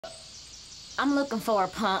I'm looking for a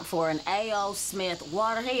pump for an A.O. Smith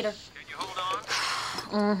water heater. Can you hold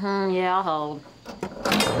on? Mm-hmm, yeah, I'll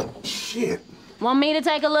hold. Shit. Want me to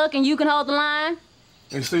take a look and you can hold the line?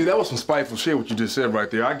 Hey, Steve, that was some spiteful shit what you just said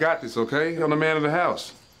right there. I got this, okay? I'm the man of the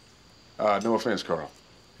house. No offense, Carl.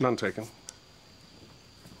 None taken.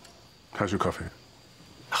 How's your coffee?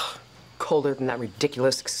 Colder than that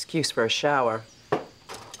ridiculous excuse for a shower.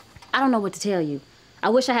 I don't know what to tell you. I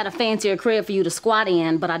wish I had a fancier crib for you to squat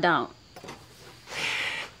in, but I don't.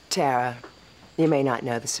 Tara, you may not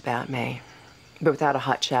know this about me, but without a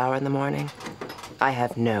hot shower in the morning, I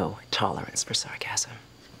have no tolerance for sarcasm.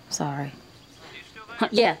 Sorry. You still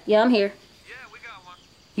there? Yeah, I'm here. Yeah, we got one.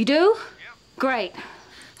 You do? Yep. Great.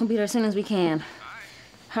 We'll be there as soon as we can.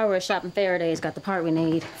 Hurry, shopping Faraday's got the part we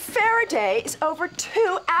need. Faraday is over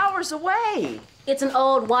 2 hours away. It's an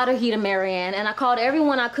old water heater, Marianne, and I called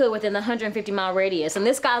everyone I could within the 150-mile radius, and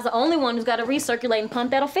this guy's the only one who's got a recirculating pump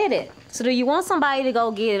that'll fit it. So do you want somebody to go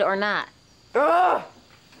get it or not? Ugh!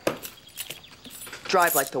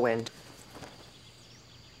 Drive like the wind.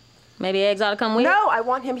 Maybe Eggs ought to come with? No, I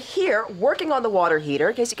want him here working on the water heater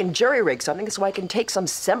in case he can jury-rig something so I can take some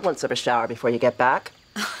semblance of a shower before you get back.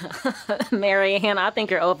 Marianne, I think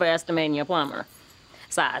you're overestimating your plumber.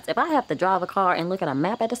 Besides, if I have to drive a car and look at a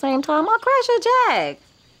map at the same time, I'll crash a Jag.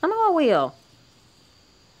 I know I will.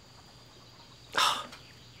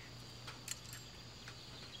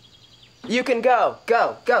 You can go,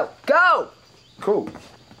 go, go, go! Cool.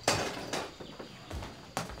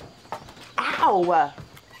 Ow!